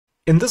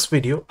In this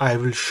video, I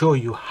will show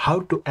you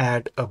how to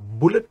add a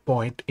bullet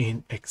point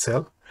in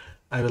Excel.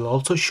 I will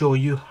also show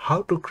you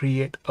how to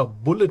create a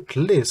bullet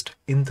list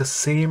in the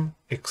same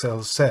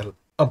Excel cell.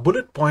 A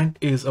bullet point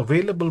is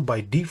available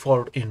by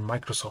default in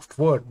Microsoft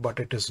Word, but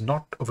it is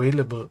not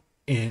available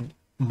in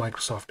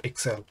Microsoft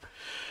Excel.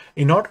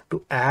 In order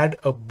to add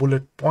a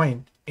bullet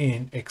point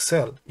in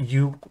Excel,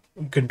 you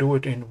can do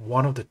it in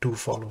one of the two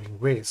following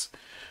ways.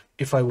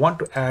 If I want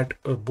to add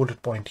a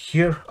bullet point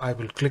here, I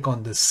will click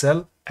on this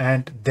cell,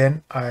 and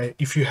then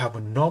if you have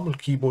a normal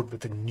keyboard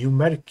with a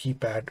numeric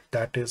keypad,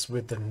 that is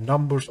with the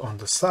numbers on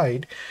the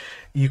side,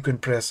 you can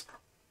press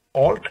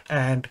Alt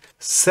and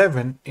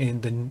 7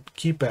 in the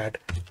keypad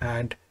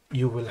and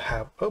you will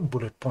have a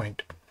bullet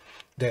point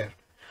there.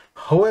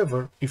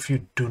 However, if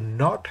you do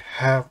not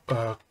have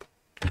a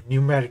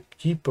numeric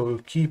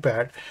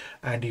keypad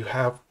and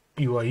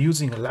you are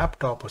using a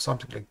laptop or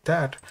something like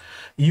that,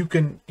 you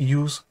can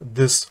use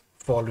this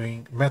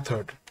following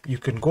method. You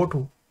can go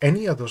to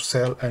any other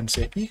cell and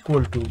say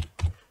equal to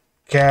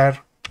char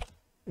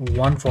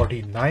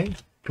 149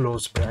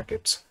 close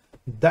brackets.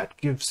 That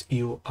gives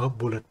you a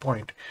bullet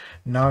point.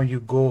 Now you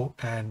go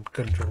and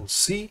Control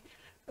C,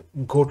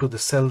 go to the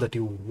cell that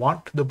you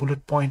want the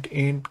bullet point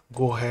in,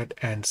 go ahead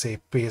and say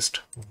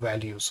paste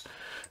values.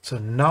 So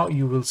now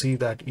you will see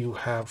that you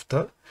have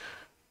the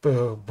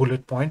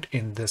bullet point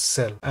in this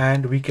cell,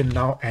 and we can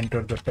now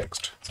enter the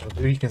text. So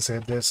we can say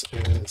this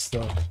is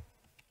the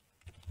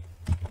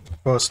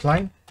first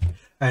line,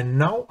 and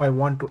now I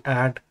want to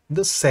add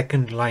the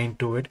second line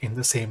to it in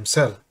the same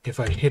cell.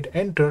 If I hit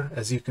enter,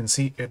 as you can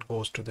see, it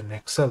goes to the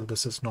next cell.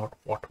 This is not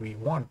what we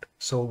want.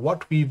 So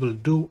what we will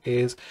do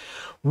is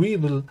we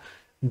will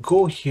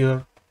go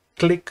here,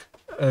 click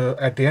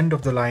at the end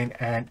of the line,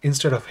 and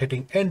instead of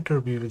hitting enter,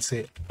 we will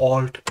say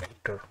Alt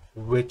enter,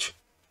 which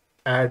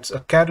adds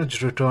a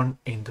carriage return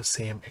in the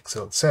same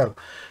Excel cell.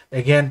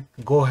 Again,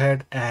 go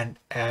ahead and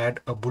add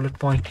a bullet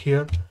point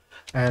here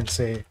and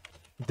say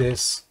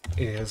this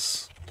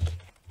is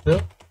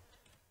the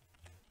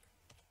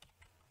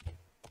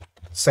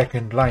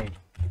second line.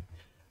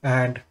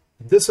 And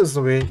this is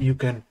the way you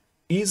can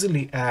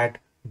easily add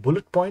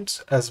bullet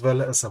points as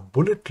well as a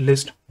bullet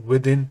list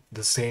within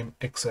the same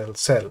Excel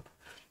cell.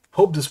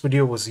 Hope this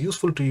video was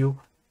useful to you.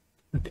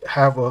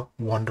 Have a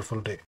wonderful day.